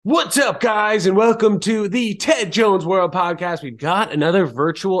What's up, guys, and welcome to the Ted Jones World Podcast. We've got another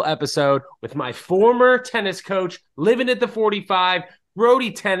virtual episode with my former tennis coach, living at the 45, Broudy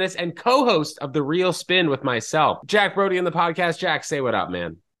Tennis, and co-host of The Real Spin with myself, Jack Broudy on the podcast. Jack, say what up,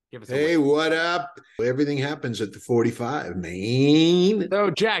 man. Give us a Hey, wave. what up? Everything happens at the 45, man. So,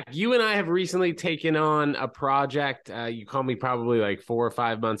 Jack, you and I have recently taken on a project. You called me probably like 4 or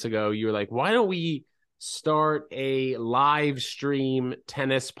 5 months ago. You were like, why don't we start a live stream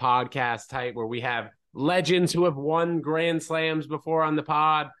tennis podcast type where we have legends who have won Grand Slams before on the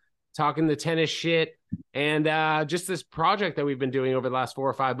pod, talking the tennis shit, and just this project that we've been doing over the last 4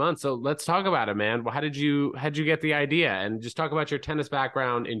 or 5 months. So let's talk about it, man. How'd you get the idea? And just talk about your tennis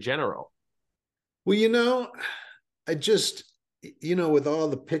background in general. Well, I just, with all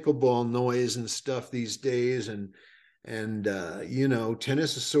the pickleball noise and stuff these days, and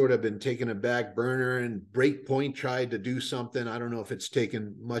tennis has sort of been taking a back burner, and Breakpoint tried to do something. I don't know if it's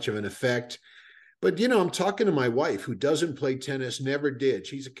taken much of an effect, but I'm talking to my wife who doesn't play tennis, never did.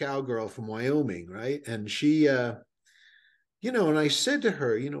 She's a cowgirl from Wyoming, right? And she, and I said to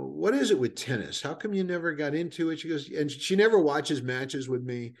her, what is it with tennis? How come you never got into it? She goes, and she never watches matches with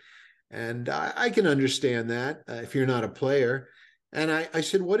me. And I can understand that if you're not a player. And I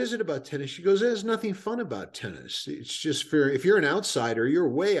said, what is it about tennis? She goes, there's nothing fun about tennis. It's just if you're an outsider, you're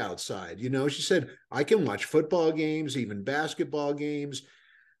way outside. She said, I can watch football games, even basketball games,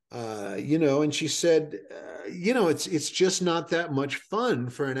 and she said, it's just not that much fun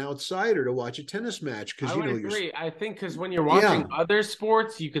for an outsider to watch a tennis match I because, would you're, agree. I think because when you're yeah, watching other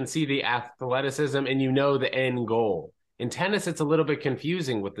sports, you can see the athleticism and you know the end goal. In tennis, it's a little bit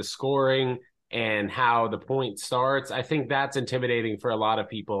confusing with the scoring and how the point starts. I think that's intimidating for a lot of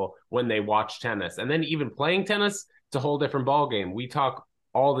people when they watch tennis. And then even playing tennis, it's a whole different ball game. We talk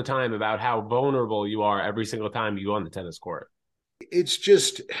all the time about how vulnerable you are every single time you go on the tennis court. it's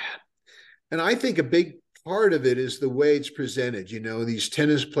just, and I think a big part of it is the way it's presented. These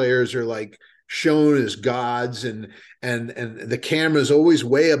tennis players are like shown as gods, and the camera's always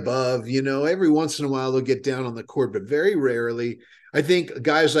way above. Every once in a while they'll get down on the court, but very rarely. I think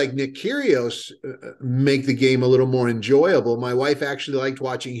guys like Nick Kyrgios make the game a little more enjoyable. My wife actually liked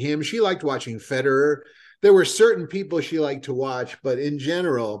watching him. She liked watching Federer. There were certain people she liked to watch, but in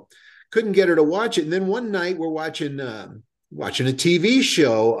general, couldn't get her to watch it. And then one night we're watching a TV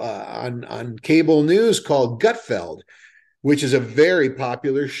show on cable news called Gutfeld, which is a very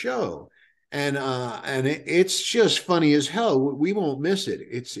popular show. And it's just funny as hell. We won't miss it.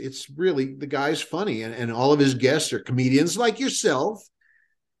 It's really, the guy's funny, and all of his guests are comedians like yourself.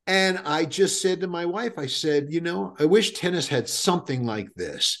 And I just said to my wife, I said, I wish tennis had something like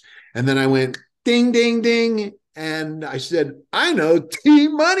this. And then I went ding, ding, ding. And I said, I know T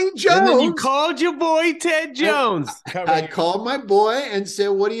Money And then you Jones. called your boy Ted And Jones. I Covering your called my boy and said,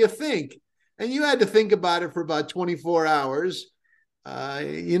 what do you think? And you had to think about it for about 24 hours.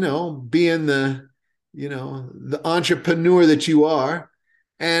 Being the entrepreneur that you are.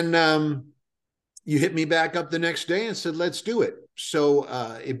 And you hit me back up the next day and said, let's do it.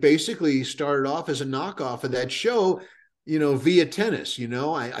 So it basically started off as a knockoff of that show, via tennis.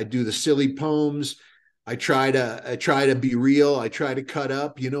 I do the silly poems. I try to be real. I try to cut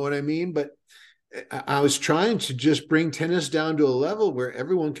up, you know what I mean? But I was trying to just bring tennis down to a level where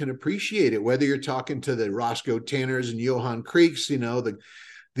everyone can appreciate it, whether you're talking to the Roscoe Tanners and Johan Creeks,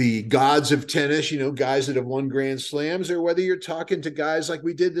 the gods of tennis, guys that have won Grand Slams, or whether you're talking to guys like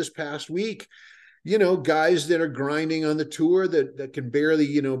we did this past week, guys that are grinding on the tour that can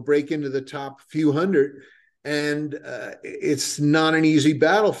barely, break into the top few hundred. And it's not an easy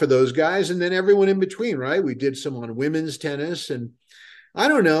battle for those guys. And then everyone in between, right? We did some on women's tennis, and I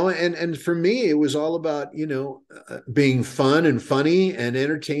don't know. And for me, it was all about, being fun and funny and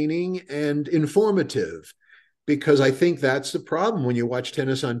entertaining and informative, because I think that's the problem when you watch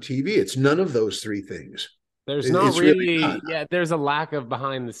tennis on TV. It's none of those three things. There's not It's really really, not. yeah, there's a lack of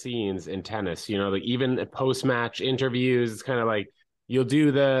behind the scenes in tennis. Like even post match interviews, it's kind of like you'll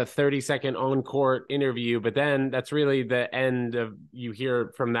do the 30-second on court interview, but then that's really the end of you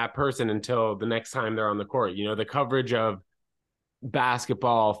hear from that person until the next time they're on the court. The coverage of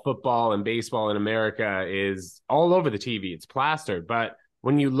basketball, football, and baseball in America is all over the TV. It's plastered. But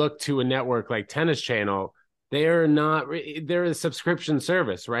when you look to a network like Tennis Channel, they're a subscription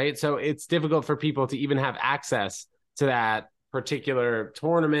service, right? So it's difficult for people to even have access to that particular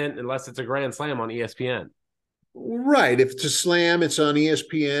tournament unless it's a Grand Slam on ESPN. Right. If it's a slam, it's on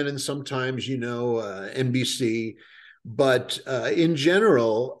ESPN and sometimes, NBC. But in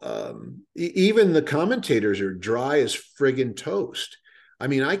general, even the commentators are dry as friggin' toast. I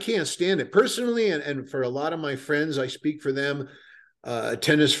mean, I can't stand it personally. And for a lot of my friends, I speak for them.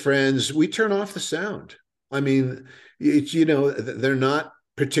 tennis friends, we turn off the sound. I mean, they're not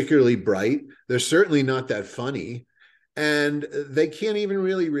particularly bright. They're certainly not that funny. And they can't even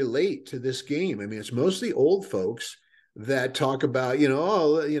really relate to this game. I mean, it's mostly old folks that talk about,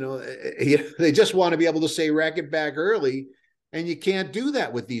 they just want to be able to say racket back early. And you can't do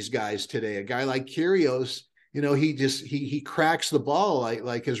that with these guys today. A guy like Kyrgios, he cracks the ball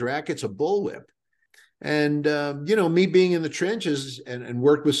like his racket's a bullwhip. And me being in the trenches and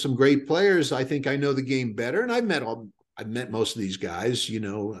worked with some great players, I think I know the game better. And I've met most of these guys,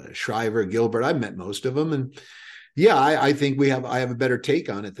 Shriver, Gilbert. I've met most of them, and yeah, I think I have a better take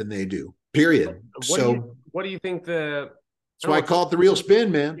on it than they do. Period. So what do you think the that's why I call it the real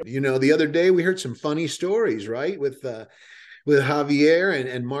spin, man. The other day we heard some funny stories, right? With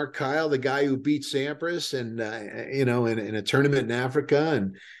Javier and Mark Kyle, the guy who beat Sampras, and in a tournament in Africa,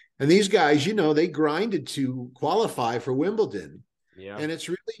 and these guys, they grinded to qualify for Wimbledon. Yeah. And it's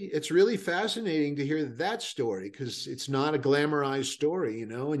really fascinating to hear that story, because it's not a glamorized story,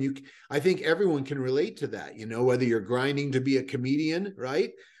 and I think everyone can relate to that, whether you're grinding to be a comedian, right?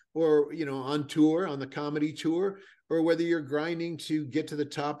 Or, on tour, on the comedy tour, or whether you're grinding to get to the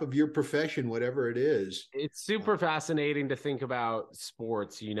top of your profession, whatever it is. It's super fascinating to think about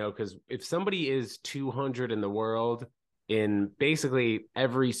sports, because if somebody is 200 in the world in basically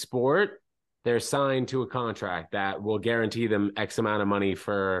every sport, they're signed to a contract that will guarantee them X amount of money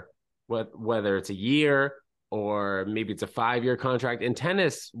for whether it's a year or maybe it's a 5-year contract. In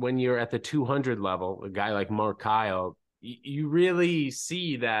tennis, when you're at the 200 level, a guy like Mark Kyle, you really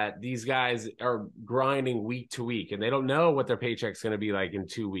see that these guys are grinding week to week, and they don't know what their paycheck's going to be like in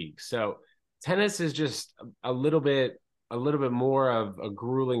 2 weeks. So tennis is just a little bit more of a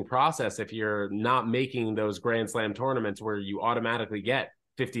grueling process if you're not making those Grand Slam tournaments where you automatically get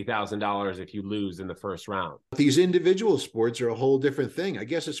 $50,000 if you lose in the first round. These individual sports are a whole different thing. I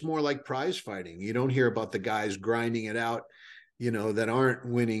guess it's more like prize fighting. You don't hear about the guys grinding it out, that aren't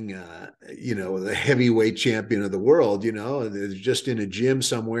winning, the heavyweight champion of the world. They're just in a gym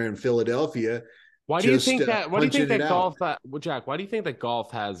somewhere in Philadelphia. Why do you think that? Why do you think that golf? Jack, why do you think that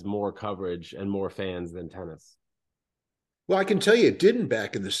golf has more coverage and more fans than tennis? Well, I can tell you it didn't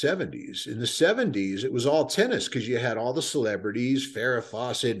back in the 70s. In the 70s, it was all tennis, because you had all the celebrities, Farrah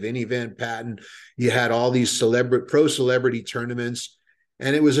Fawcett, Vinnie Van Patten. You had all these pro celebrity tournaments,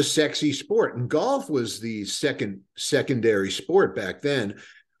 and it was a sexy sport. And golf was the secondary sport back then.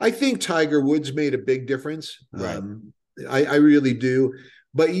 I think Tiger Woods made a big difference. Right. I really do.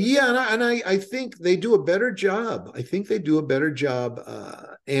 But yeah, and I think they do a better job. I think they do a better job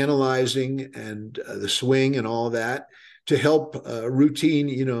analyzing and the swing and all that, to help routine,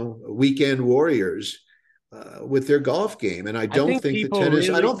 weekend warriors with their golf game. And I don't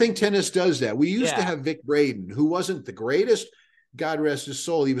think tennis does that. We used to have Vic Braden, who wasn't the greatest, God rest his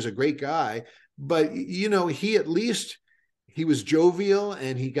soul. He was a great guy, but he at least, he was jovial,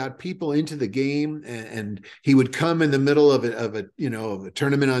 and he got people into the game, and he would come in the middle of a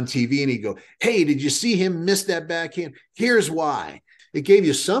tournament on TV, and he'd go, "Hey, did you see him miss that backhand? Here's why." It gave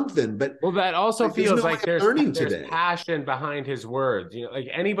you something, but that also feels like there's passion behind his words. Like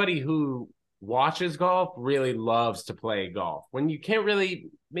anybody who watches golf really loves to play golf. When you can't really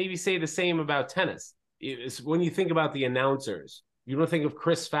maybe say the same about tennis. It's when you think about the announcers, you don't think of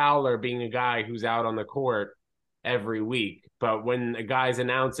Chris Fowler being a guy who's out on the court every week. But when a guy's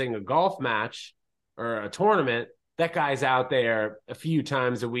announcing a golf match or a tournament, that guy's out there a few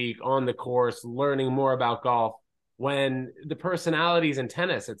times a week on the course, learning more about golf. When the personalities in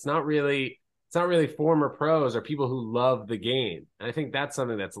tennis, it's not really former pros or people who love the game. And I think that's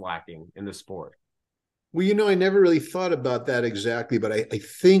something that's lacking in the sport. Well, I never really thought about that exactly, but I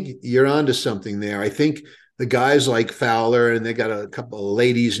think you're onto something there. I think the guys like Fowler, and they got a couple of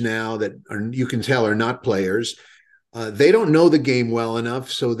ladies now that you can tell are not players. They don't know the game well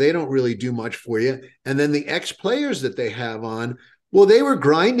enough, so they don't really do much for you. And then the ex-players that they have on, well, they were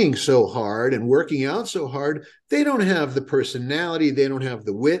grinding so hard and working out so hard. They don't have the personality. They don't have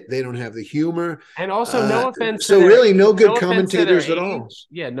the wit. They don't have the humor. And also, no offense. So really, no good commentators at all.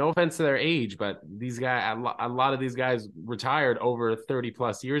 Yeah, no offense to their age, but these guys, a lot of these guys retired over 30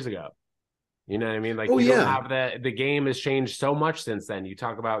 plus years ago. You know what I mean? Like, don't have the game has changed so much since then. You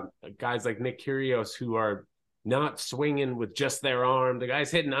talk about guys like Nick Kyrgios, who are not swinging with just their arm. The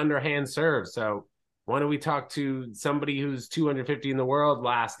guy's hitting underhand serves. So why don't we talk to somebody who's 250 in the world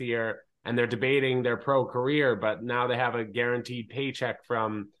last year, and they're debating their pro career, but now they have a guaranteed paycheck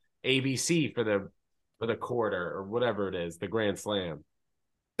from ABC for the quarter or whatever it is, the Grand Slam.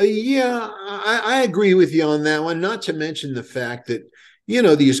 Yeah, I agree with you on that one. Not to mention the fact that,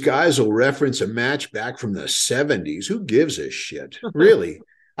 these guys will reference a match back from the 70s. Who gives a shit? Really?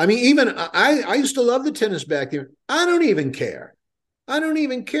 I mean, even I used to love the tennis back there. I don't even care. I don't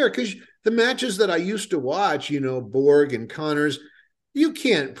even care because the matches that I used to watch, Borg and Connors, you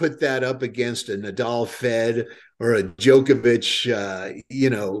can't put that up against a Nadal Fed or a Djokovic,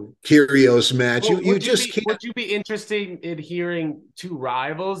 Kyrgios match. Well, You just would can't. you be interested in hearing two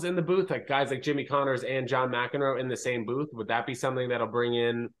rivals in the booth, like guys like Jimmy Connors and John McEnroe in the same booth? Would that be something that'll bring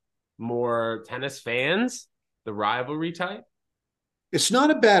in more tennis fans, the rivalry type? It's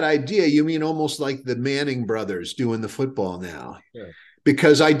not a bad idea. You mean almost like the Manning brothers doing the football now? Yeah.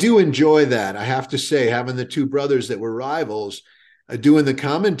 Because I do enjoy that. I have to say, having the two brothers that were rivals doing the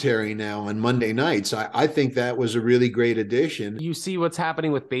commentary now on Monday nights, I think that was a really great addition. You see what's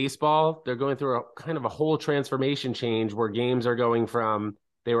happening with baseball. They're going through a kind of a whole transformation change where games are going from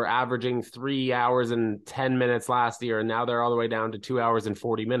they were averaging 3 hours and 10 minutes last year, and now they're all the way down to 2 hours and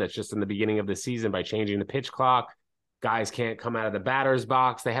 40 minutes just in the beginning of the season by changing the pitch clock. Guys can't come out of the batter's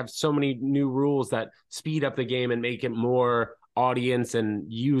box. They have so many new rules that speed up the game and make it more audience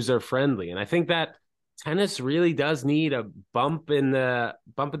and user friendly. And I think that tennis really does need a bump in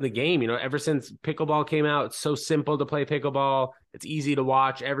the game. Ever since pickleball came out, it's so simple to play pickleball. It's easy to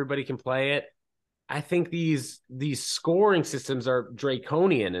watch. Everybody can play it. I think these scoring systems are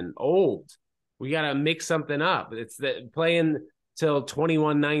draconian and old. We got to mix something up. It's that playing till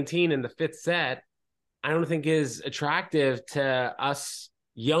 21-19 in the fifth set, I don't think is attractive to us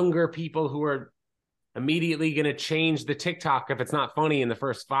younger people who are immediately going to change the TikTok if it's not funny in the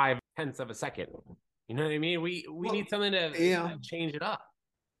first 0.5 of a second. You know what I mean? We need something to change it up.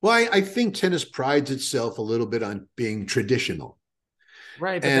 Well, I think tennis prides itself a little bit on being traditional.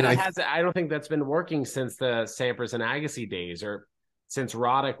 Right, but and then I don't think that's been working since the Sampras and Agassi days or since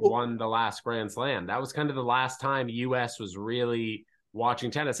Roddick won the last Grand Slam. That was kind of the last time U.S. was really watching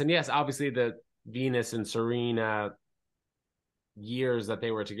tennis. And yes, obviously the Venus and Serena years that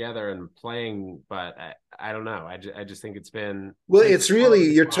they were together and playing, but I don't know. I just think it's been it's really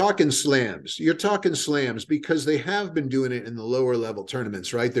you're talking slams because they have been doing it in the lower level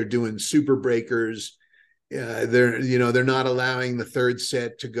tournaments, right? They're doing super breakers. They're not allowing the third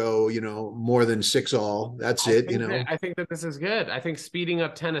set to go more than 6-all. That's it. I think that this is good. I think speeding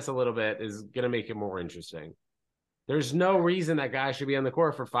up tennis a little bit is going to make it more interesting. There's no reason that guy should be on the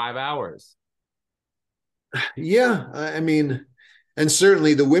court for 5 hours. Yeah, I mean, and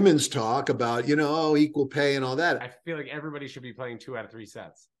certainly the women's talk about equal pay and all that. I feel like everybody should be playing 2 out of 3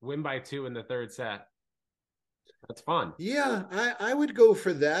 sets. Win by 2 in the third set. That's fun. Yeah, I would go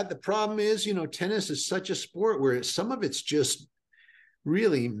for that. The problem is, tennis is such a sport where some of it's just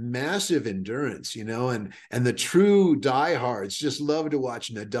really massive endurance, and the true diehards just love to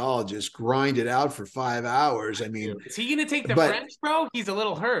watch Nadal just grind it out for 5 hours. I mean, is he going to take the French, bro? He's a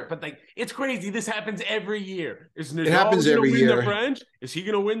little hurt, but it's crazy. This happens every year. Is Nadal happens every year. The French? Is he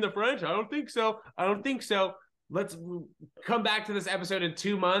going to win the French? I don't think so. Let's come back to this episode in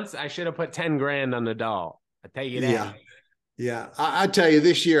 2 months. I should have put 10 grand on Nadal. I tell you that. Yeah. I tell you,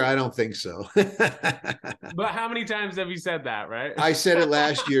 this year I don't think so. But how many times have you said that, right? I said it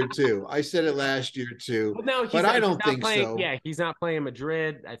last year too. But no, but I don't think so. Yeah, he's not playing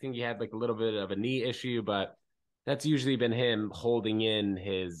Madrid. I think he had a little bit of a knee issue, but that's usually been him holding in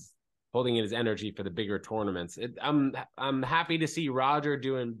his energy for the bigger tournaments. I'm happy to see Roger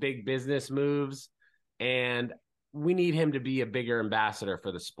doing big business moves, and we need him to be a bigger ambassador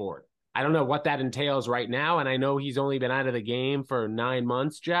for the sport. I don't know what that entails right now, and I know he's only been out of the game for 9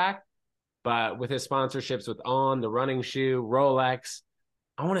 months, Jack, but with his sponsorships with On, the running shoe, Rolex,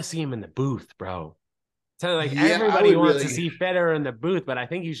 I want to see him in the booth, bro. So everybody wants to see Federer in the booth, but I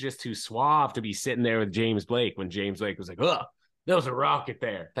think he's just too suave to be sitting there with James Blake when James Blake was like, oh, there was a rocket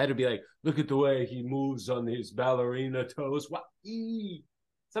there. That'd be like, look at the way he moves on his ballerina toes. What?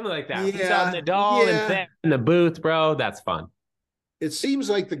 Something like that. Yeah, Nadal and Federer in the booth, bro. That's fun. It seems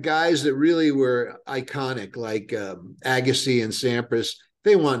like the guys that really were iconic, like Agassi and Sampras,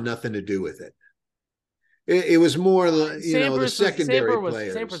 they want nothing to do with it. It was more, the secondary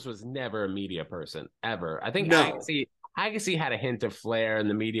players. Sampras was never a media person, ever. I think Agassi had a hint of flair in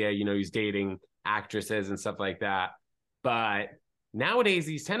the media. He's dating actresses and stuff like that. But nowadays,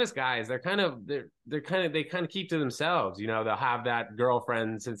 these tennis guys, they kind of keep to themselves. They'll have that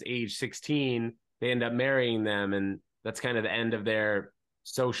girlfriend since age 16. They end up marrying them, and that's kind of the end of their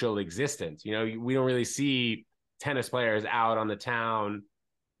social existence. We don't really see tennis players out on the town.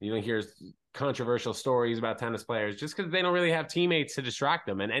 You don't hear controversial stories about tennis players just because they don't really have teammates to distract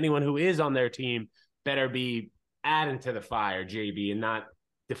them. And anyone who is on their team better be adding to the fire, JB, and not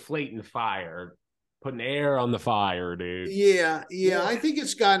deflating the fire. putting air on the fire, dude. Yeah. Yeah. I think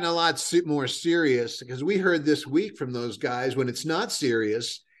it's gotten a lot more serious because we heard this week from those guys when it's not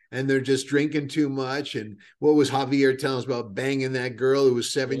serious and they're just drinking too much. And what was Javier telling us about banging that girl who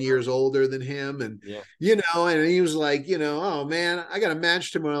was 7 years older than him? And, Yeah. and he was like, oh man, I got a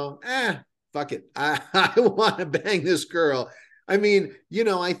match tomorrow. Fuck it. I want to bang this girl. I mean,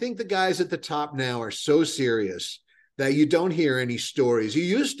 I think the guys at the top now are so serious that you don't hear any stories. You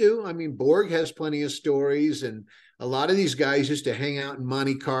used to. I mean, Borg has plenty of stories, and a lot of these guys used to hang out in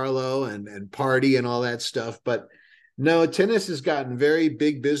Monte Carlo and party and all that stuff. But no, tennis has gotten very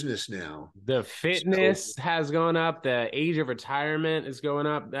big business now. The So, fitness has gone up. The age of retirement is going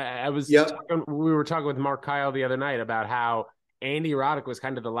up. yep, We were talking with Mark Kyle the other night about how Andy Roddick was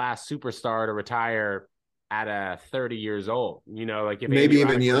kind of the last superstar to retire at 30 years old. Like if Andy maybe even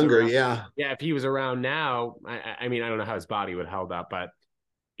Roddick was younger. around, Yeah, yeah, if he was around now, I mean, I don't know how his body would hold up, but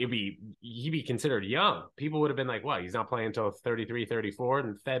he'd be considered young. People would have been like, "What? He's not playing until 33, 34."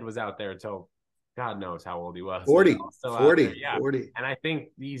 And Fed was out there until God knows how old he was. 40, Still out there, 40, yeah. 40. And I think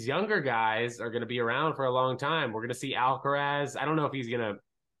these younger guys are going to be around for a long time. We're going to see Alcaraz. I don't know if he's going to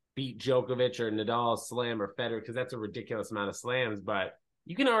beat Djokovic or Nadal, Slam, or Federer because that's a ridiculous amount of slams. But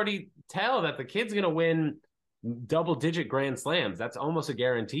you can already tell that the kid's going to win double-digit Grand Slams. That's almost a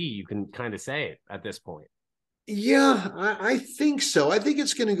guarantee. You can kind of say it at this point. Yeah, I think so. I think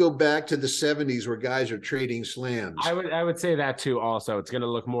it's going to go back to the 70s where guys are trading slams. I would say that too. Also, it's going to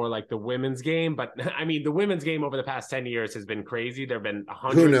look more like the women's game, but I mean, the women's game over the past 10 years has been crazy. There've been Who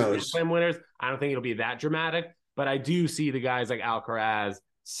hundreds of Grand knows? Slam winners. I don't think it'll be that dramatic, but I do see the guys like Alcaraz,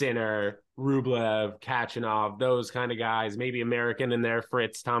 Sinner, Rublev, Kachanov, those kind of guys. Maybe American in there,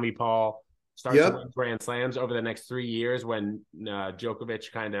 Fritz, Tommy Paul, start to Yep. win Grand Slams over the next 3 years when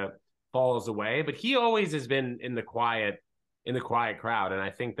Djokovic kind of falls away. But he always has been in the quiet crowd, and I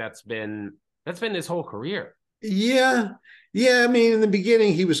think that's been his whole career. Yeah. Yeah. I mean, in the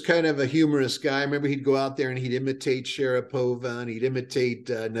beginning, he was kind of a humorous guy. I remember he'd go out there and he'd imitate Sharapova and he'd imitate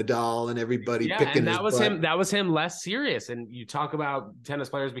Nadal and everybody Yeah, picking and his that was butt. him. That was him less serious. And you talk about tennis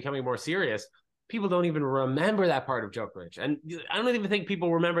players becoming more serious. People don't even remember that part of Djokovic, and I don't even think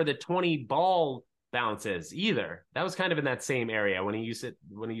people remember the 20 ball bounces either. That was kind of in that same area when he used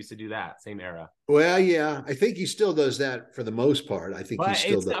to do that same era. Well, yeah, I think he still does that for the most part. I think he But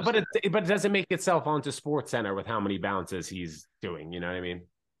still it's not. does that. But it doesn't make itself onto Sports Center with how many bounces he's doing. You know what I mean?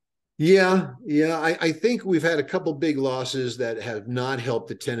 Yeah. Yeah. I think we've had a couple big losses that have not helped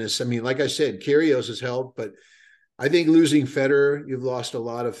the tennis. I mean, like I said, Kyrgios has helped, but I think losing Federer, you've lost a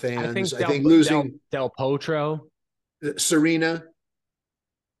lot of I fans. think I think losing Del Potro. Serena.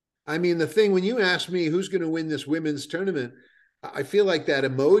 I mean, the thing when you ask me who's going to win this women's tournament, I feel like that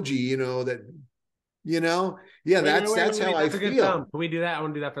emoji, you know, yeah, that's how Wait. I That's a good thumb. feel. Can we do that? I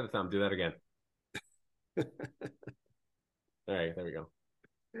want to do that for the thumb. Do that again. All right, there we go.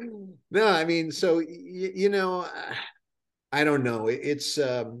 No, I mean, so I don't know. It's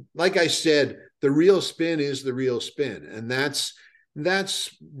like I said, the real spin is the real spin, and that's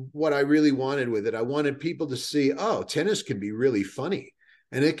what I really wanted with it. I wanted people to see, oh, tennis can be really funny.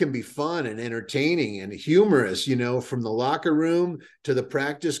 And it can be fun and entertaining and humorous, from the locker room to the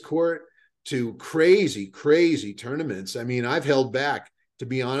practice court to crazy, crazy tournaments. I mean, I've held back, to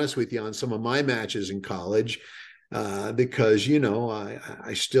be honest with you, on some of my matches in college because,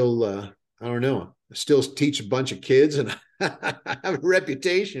 I still, I don't know, I still teach a bunch of kids and I have a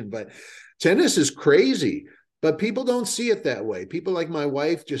reputation, but tennis is crazy. But people don't see it that way. People like my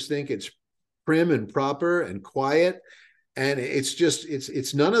wife just think it's prim and proper and quiet, and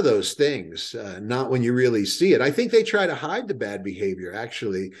it's none of those things, not when you really see it. I think they try to hide the bad behavior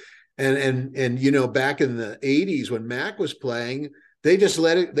actually, and back in the 80s when Mac was playing, they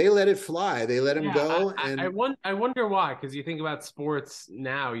let it fly, they let him Yeah, go. And I wonder why. Because you think about sports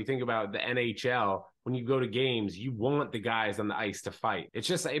now, you think about the NHL. When you go to games, you want the guys on the ice to fight.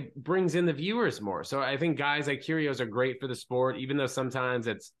 It brings in the viewers more. So I think guys like Kyrgios are great for the sport, even though sometimes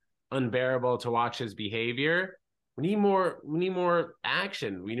it's unbearable to watch his behavior. We need more. We need more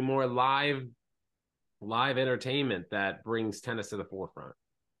action. We need more live entertainment that brings tennis to the forefront.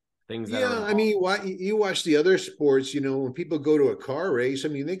 Things that are yeah, I involved. mean, you watch the other sports, when people go to a car race, I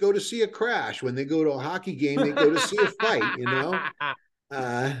mean, they go to see a crash. When they go to a hockey game, they go to see a fight.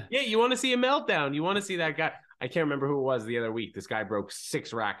 uh Yeah, you want to see a meltdown. You want to see that guy. I can't remember who it was the other week. This guy broke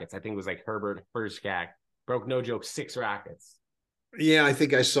 6 rackets. I think it was like Herbert Hurskak. Broke no joke 6 rackets. yeah, I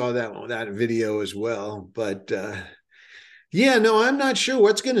think I saw that video as well. But yeah, no, I'm not sure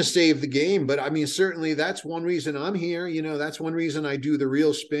what's going to save the game, but I mean, certainly that's one reason I'm here. That's one reason I do the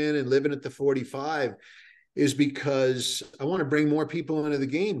real spin and living at the 45 is because I want to bring more people into the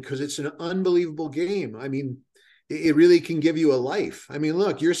game because it's an unbelievable game. I mean, it really can give you a life. I mean,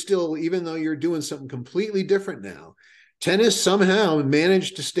 look, you're still, even though you're doing something completely different now, tennis somehow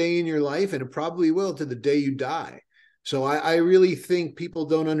managed to stay in your life, and it probably will to the day you die. So I really think people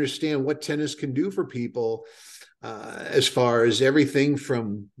don't understand what tennis can do for people, as far as everything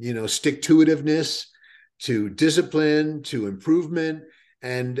from, stick to itiveness to discipline to improvement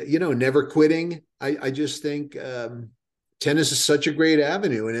and, never quitting. I just think tennis is such a great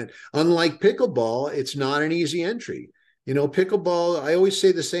avenue. And unlike pickleball, it's not an easy entry. Pickleball, I always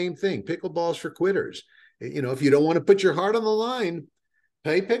say the same thing. Pickleball is for quitters. If you don't want to put your heart on the line,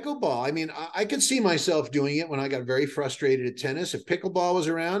 play pickleball. I mean, I could see myself doing it when I got very frustrated at tennis. If pickleball was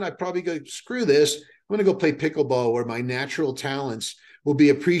around, I'd probably go, screw this. I'm going to go play pickleball where my natural talents will be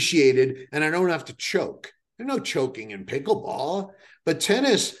appreciated and I don't have to choke. There's no choking in pickleball. But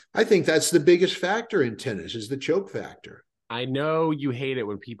tennis, I think that's the biggest factor in tennis is the choke factor. I know you hate it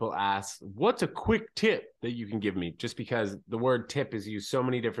when people ask, what's a quick tip that you can give me? Just because the word tip is used so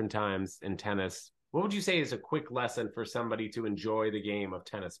many different times in tennis. What would you say is a quick lesson for somebody to enjoy the game of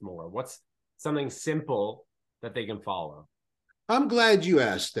tennis more? What's something simple that they can follow? I'm glad you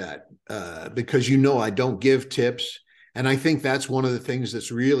asked that because I don't give tips. And I think that's one of the things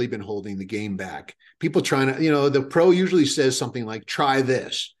that's really been holding the game back. People trying to, the pro usually says something like, try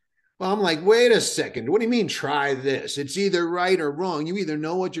this. Well, I'm like, wait a second. What do you mean try this? It's either right or wrong. You either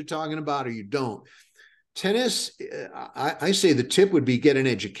know what you're talking about or you don't. Tennis, I say the tip would be get an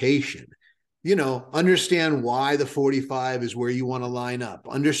education. Understand why the 45 is where you want to line up.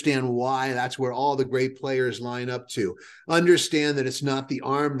 Understand why that's where all the great players line up to. Understand that it's not the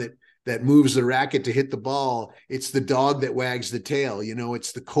arm that moves the racket to hit the ball. It's the dog that wags the tail.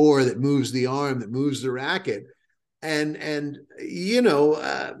 It's the core that moves the arm, that moves the racket. And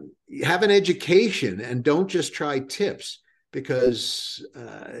have an education and don't just try tips because,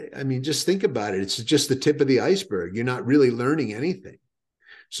 just think about it. It's just the tip of the iceberg. You're not really learning anything.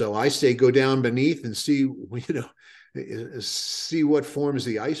 So I say go down beneath and see what forms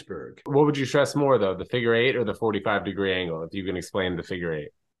the iceberg. What would you stress more, though, the figure eight or the 45-degree angle, if you can explain the figure eight?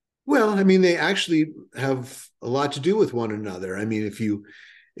 Well, they actually have a lot to do with one another. If you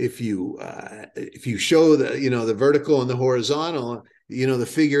show the vertical and the horizontal, the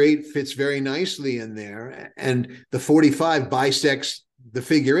figure eight fits very nicely in there, and the 45 bisects the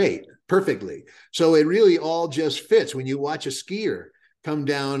figure eight perfectly. So it really all just fits. When you watch a skier come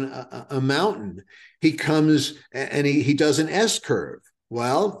down a mountain, he comes and he does an S curve.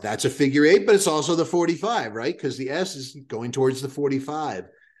 Well, that's a figure eight, but it's also the 45, right? Because the S is going towards the 45.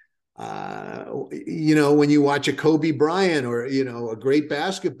 When you watch a Kobe Bryant or, a great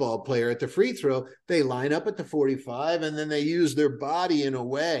basketball player at the free throw, they line up at the 45 and then they use their body in a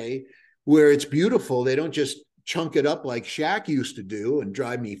way where it's beautiful. They don't just chunk it up like Shaq used to do and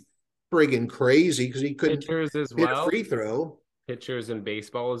drive me friggin' crazy because he couldn't Pitchers as hit a well. free throw. Pitchers in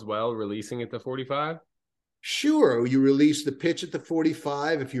baseball as well, releasing at the 45. Sure, you release the pitch at the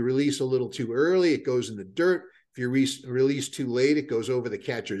 45. If you release a little too early, it goes in the dirt. If you release too late, it goes over the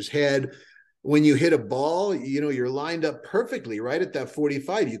catcher's head. When you hit a ball, you're lined up perfectly right at that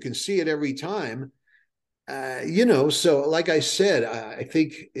 45. You can see it every time. So like I said, I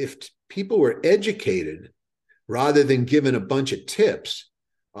think if people were educated rather than given a bunch of tips,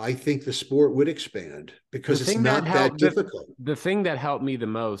 I think the sport would expand because it's not that difficult. The thing that helped me the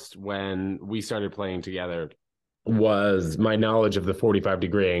most when we started playing together was my knowledge of the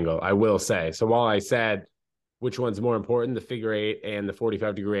 45-degree angle, I will say. So while I said which one's more important, the figure eight and the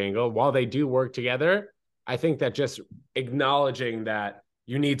 45-degree angle, while they do work together, I think that just acknowledging that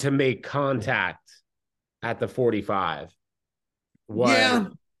you need to make contact at the 45 I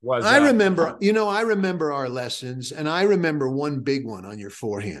remember our lessons, and I remember one big one on your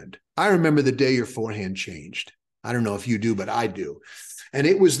forehand. I remember the day your forehand changed. I don't know if you do, but I do. And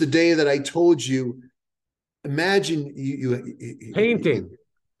it was the day that I told you, imagine you painting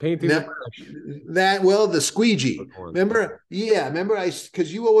the squeegee. Remember? Yeah, remember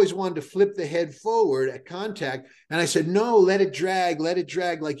because you always wanted to flip the head forward at contact. And I said, no, let it drag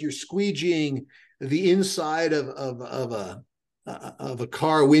like you're squeegeeing the inside of a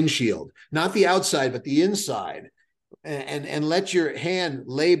car windshield, not the outside, but the inside, and let your hand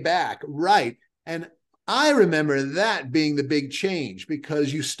lay back. Right. And I remember that being the big change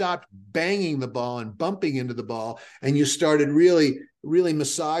because you stopped banging the ball and bumping into the ball, and you started really, really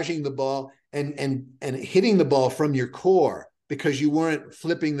massaging the ball and hitting the ball from your core because you weren't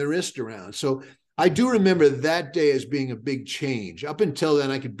flipping the wrist around. So I do remember that day as being a big change. Up until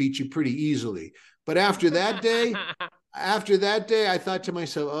then, I could beat you pretty easily. But after that day, after that day, I thought to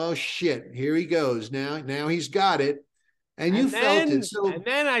myself, "Oh shit, here he goes. Now he's got it." And you And felt it. then So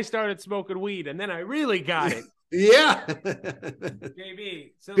I started smoking weed, and then I really got it. yeah.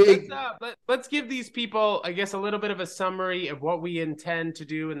 JB. So Big. let's give these people, I guess, a little bit of a summary of what we intend to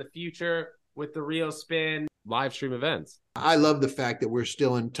do in the future with the Real Spin live stream events. I love the fact that we're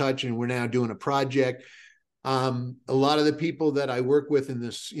still in touch and we're now doing a project. A lot of the people that I work with in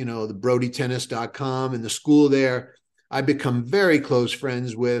this, the BroudyTennis.com and the school there, I've become very close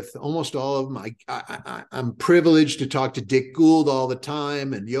friends with almost all of them. I'm privileged to talk to Dick Gould all the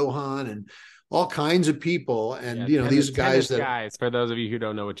time and Johan and all kinds of people. And, Yeah, these guys tennis that, guys. For those of you who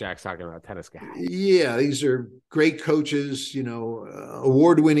don't know what Jack's talking about, tennis guys. yeah, these are great coaches,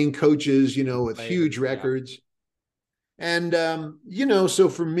 award-winning coaches, with Players, huge yeah. records. And, so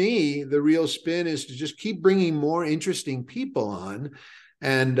for me, the Real Spin is to just keep bringing more interesting people on.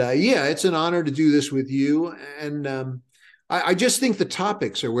 And yeah, it's an honor to do this with you. And I just think the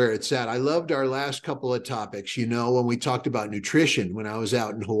topics are where it's at. I loved our last couple of topics, when we talked about nutrition when I was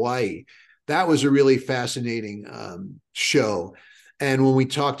out in Hawaii. That was a really fascinating show. And when we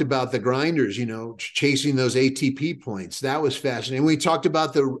talked about the grinders, chasing those ATP points, that was fascinating. We talked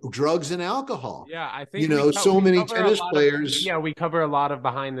about the drugs and alcohol. Yeah, I think we So many cover a tennis lot of players. we cover a lot of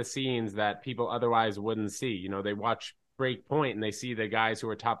behind the scenes that people otherwise wouldn't see. They watch Break Point and they see the guys who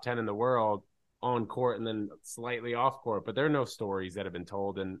are top 10 in the world on court and then slightly off court, but there are no stories that have been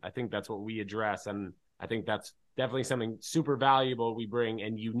told. And I think that's what we address. And I think that's definitely something super valuable we bring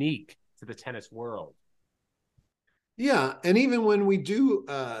and unique to the tennis world. Yeah. And even when we do,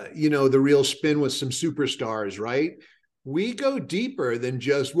 the Real Spin with some superstars, right? We go deeper than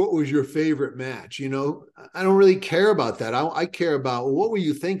just what was your favorite match. I don't really care about that. I care about, well, what were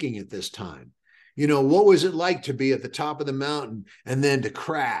you thinking at this time? What was it like to be at the top of the mountain and then to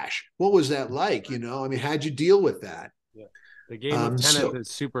crash? What was that like? How'd you deal with that? Yeah. The game of tennis So is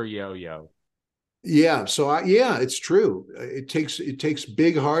super yo-yo. yeah, yeah, it's true. It takes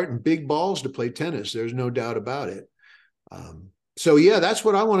big heart and big balls to play tennis. There's no doubt about it. So yeah, that's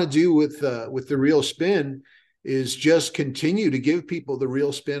what I want to do with the Real Spin is just continue to give people the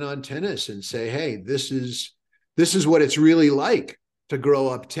real spin on tennis and say, hey, this is what it's really like to grow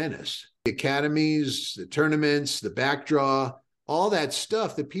up tennis. The academies, the tournaments, the backdraw, all that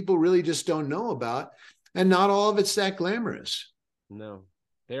stuff that people really just don't know about. And not all of it's that glamorous. No,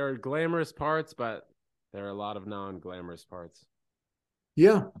 there are glamorous parts, but there are a lot of non-glamorous parts.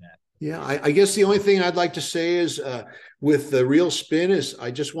 Yeah. Yeah, I guess the only thing I'd like to say is with the Real Spin is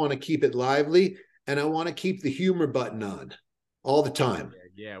I just want to keep it lively and I want to keep the humor button on all the time.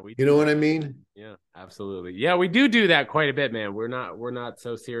 Yeah, we You do know what that. I mean? Yeah, absolutely. Yeah, we do that quite a bit, man. We're not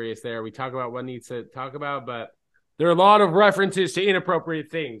so serious there. We talk about what needs to talk about, but there are a lot of references to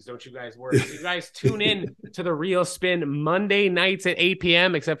inappropriate things. Don't you guys worry. So you guys tune in to the Real Spin Monday nights at 8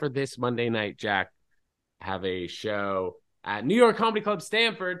 p.m. Except for this Monday night, Jack have a show at New York Comedy Club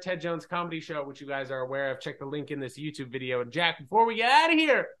Stanford, Ted Jones Comedy Show, which you guys are aware of. Check the link in this YouTube video. And Jack, before we get out of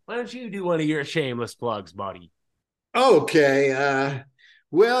here, why don't you do one of your shameless plugs, buddy? Okay.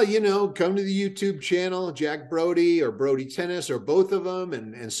 Well, come to the YouTube channel, Jack Broudy or Broudy Tennis or both of them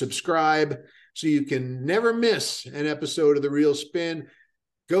and subscribe so you can never miss an episode of The Real Spin.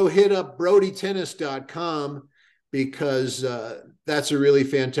 Go hit up BroudyTennis.com because that's a really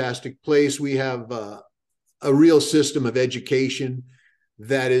fantastic place. We have a real system of education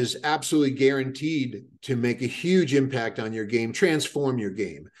that is absolutely guaranteed to make a huge impact on your game, transform your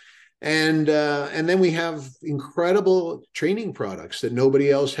game. And then we have incredible training products that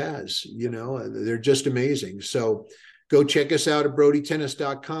nobody else has. They're just amazing. So go check us out at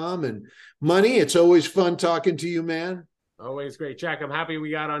BroudyTennis.com. And Money, it's always fun talking to you, man. Always great. Jack, I'm happy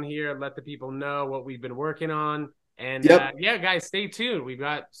we got on here. Let the people know what we've been working on. And Yep. Yeah, guys, stay tuned. We've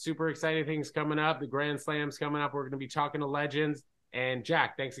got super exciting things coming up. The Grand Slams coming up. We're going to be talking to legends. And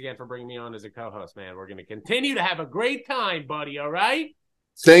Jack, thanks again for bringing me on as a co-host, man. We're going to continue to have a great time, buddy. All right?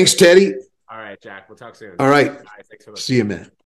 Thanks, Teddy. All right, Jack. We'll talk soon. All right. Guys, thanks for listening. See you, man.